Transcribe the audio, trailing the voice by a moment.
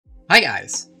Hi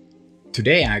guys!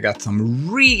 Today I got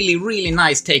some really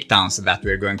nice takedowns that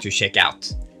we're going to check out.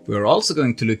 We're also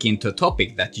going to look into a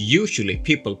topic that usually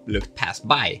people look past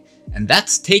by, and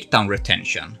that's takedown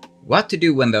retention. What to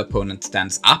do when the opponent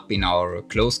stands up in our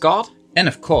close guard, and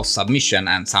of course submission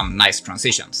and some nice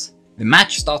transitions. The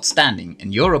match starts standing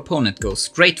and your opponent goes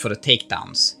straight for the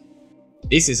takedowns.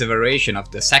 This is a variation of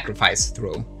the sacrifice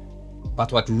throw,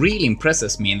 but what really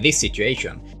impresses me in this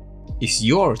situation is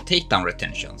your takedown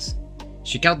retentions.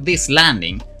 Check out this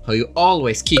landing, how you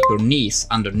always keep your knees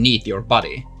underneath your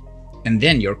body, and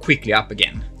then you're quickly up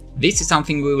again. This is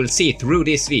something we will see through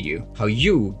this video, how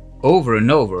you over and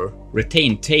over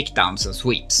retain takedowns and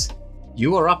sweeps.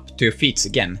 You are up to your feet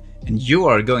again, and you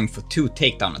are going for 2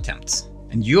 takedown attempts.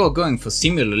 And you are going for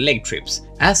similar leg trips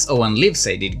as Owen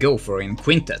Livesey did go for in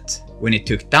Quintet when he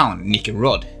took down Nicky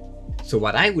Rod. So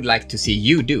what I would like to see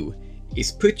you do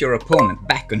is put your opponent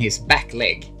back on his back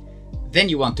leg. Then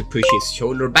you want to push his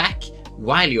shoulder back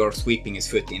while you're sweeping his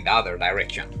foot in the other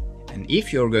direction. And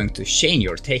if you're going to chain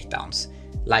your takedowns,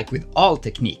 like with all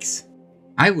techniques,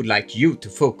 I would like you to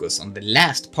focus on the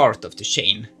last part of the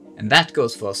chain. And that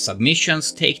goes for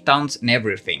submissions, takedowns and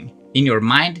everything. In your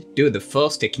mind, do the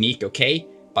first technique okay,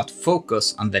 but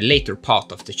focus on the later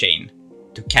part of the chain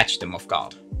to catch them off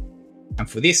guard. And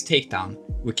for this takedown,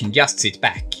 we can just sit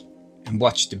back and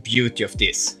watch the beauty of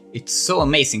this. It's so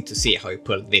amazing to see how you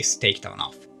pull this takedown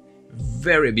off.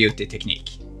 Very beauty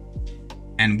technique.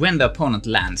 And when the opponent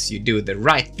lands, you do the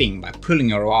right thing by pulling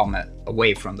your arm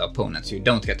away from the opponent so you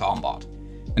don't get armbarred.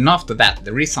 And after that,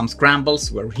 there is some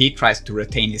scrambles where he tries to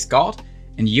retain his guard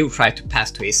and you try to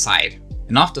pass to his side.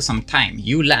 And after some time,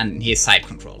 you land in his side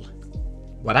control.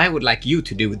 What I would like you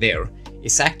to do there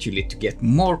is actually to get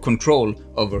more control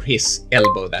over his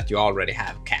elbow that you already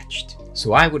have catched.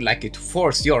 So I would like you to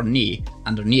force your knee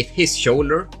underneath his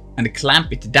shoulder and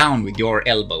clamp it down with your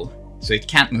elbow so it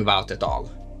can't move out at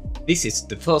all. This is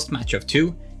the first match of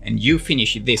 2 and you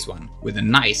finish this one with a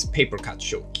nice paper cut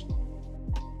choke.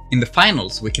 In the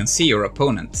finals we can see your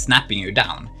opponent snapping you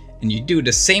down and you do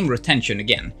the same retention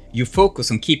again. You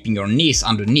focus on keeping your knees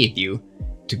underneath you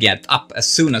to get up as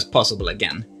soon as possible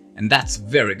again, and that's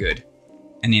very good.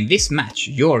 And in this match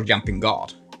you're jumping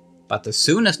guard. But as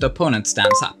soon as the opponent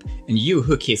stands up and you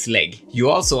hook his leg, you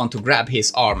also want to grab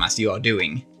his arm as you are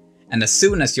doing. And as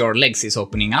soon as your legs is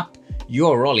opening up,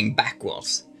 you're rolling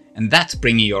backwards. And that's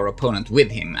bringing your opponent with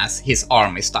him as his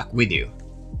arm is stuck with you.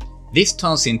 This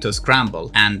turns into a scramble,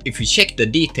 and if you check the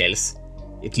details,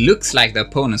 it looks like the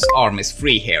opponent's arm is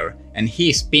free here and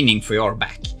he's spinning for your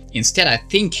back. Instead, I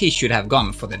think he should have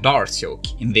gone for the dart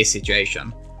choke in this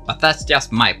situation, but that's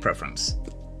just my preference.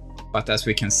 But as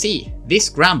we can see, this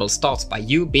scramble starts by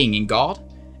you being in guard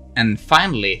and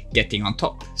finally getting on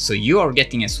top. So you are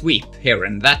getting a sweep here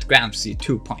and that grabs you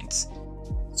 2 points.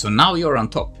 So now you're on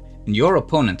top and your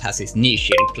opponent has his knee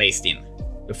shield placed in.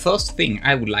 The first thing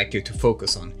I would like you to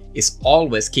focus on is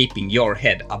always keeping your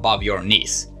head above your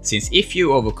knees, since if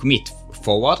you overcommit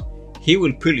forward, he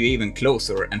will pull you even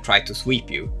closer and try to sweep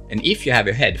you, and if you have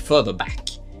your head further back,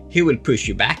 he will push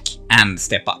you back and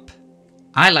step up.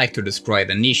 I like to destroy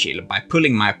the knee shield by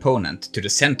pulling my opponent to the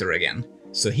center again,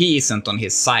 so he isn't on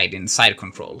his side in side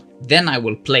control. Then I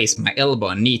will place my elbow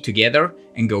and knee together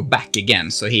and go back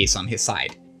again so he is on his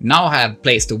side. Now I have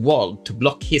placed a wall to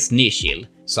block his knee shield,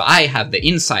 so I have the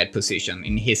inside position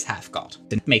in his half guard.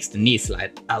 That makes the knee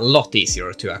slide a lot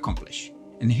easier to accomplish.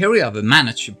 And here you have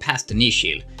managed to pass the knee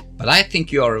shield, but I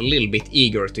think you are a little bit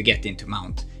eager to get into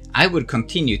mount. I would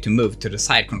continue to move to the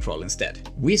side control instead.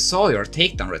 We saw your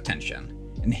takedown retention,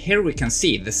 and here we can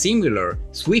see the similar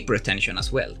sweep retention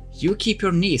as well. You keep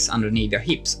your knees underneath your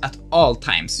hips at all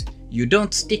times. You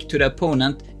don't stick to the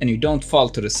opponent and you don't fall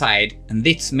to the side, and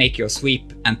this makes your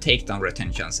sweep and takedown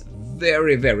retentions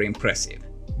very impressive.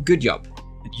 Good job.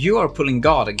 You are pulling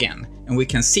guard again, and we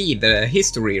can see the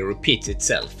history repeats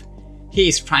itself. He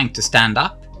is trying to stand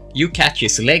up, you catch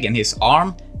his leg and his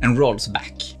arm and rolls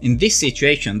back. In this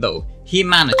situation though, he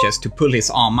manages to pull his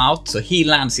arm out so he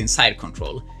lands in side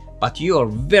control, but you are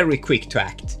very quick to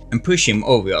act and push him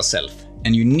over yourself.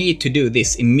 And you need to do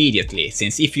this immediately,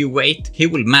 since if you wait, he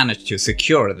will manage to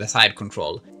secure the side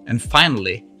control, and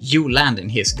finally you land in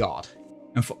his guard.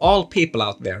 And for all people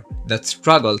out there that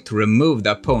struggle to remove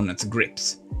the opponent's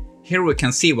grips, here we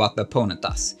can see what the opponent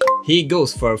does. He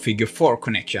goes for a figure 4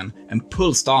 connection and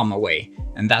pulls the arm away,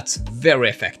 and that's very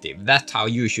effective. That's how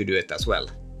you should do it as well.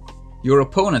 Your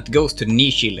opponent goes to the knee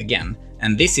shield again,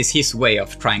 and this is his way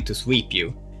of trying to sweep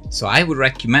you. So I would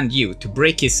recommend you to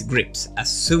break his grips as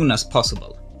soon as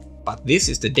possible. But this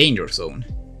is the danger zone.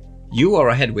 You are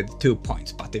ahead with 2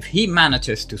 points, but if he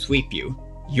manages to sweep you,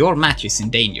 your match is in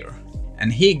danger.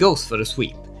 and he goes for the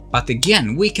sweep. But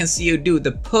again, we can see you do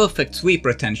the perfect sweep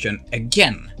retention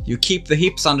again. You keep the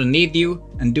hips underneath you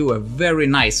and do a very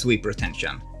nice sweep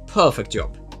retention. Perfect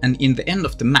job. And in the end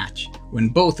of the match, when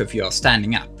both of you are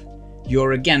standing up,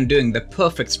 you're again doing the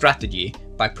perfect strategy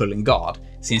by pulling guard,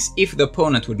 since if the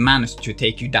opponent would manage to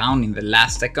take you down in the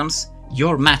last seconds,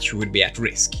 your match would be at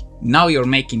risk. Now you're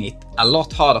making it a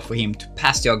lot harder for him to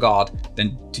pass your guard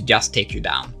than to just take you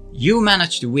down. You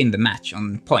managed to win the match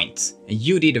on points, and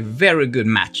you did a very good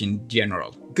match in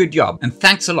general. Good job, and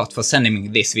thanks a lot for sending me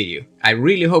this video. I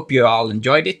really hope you all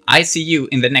enjoyed it. I see you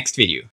in the next video.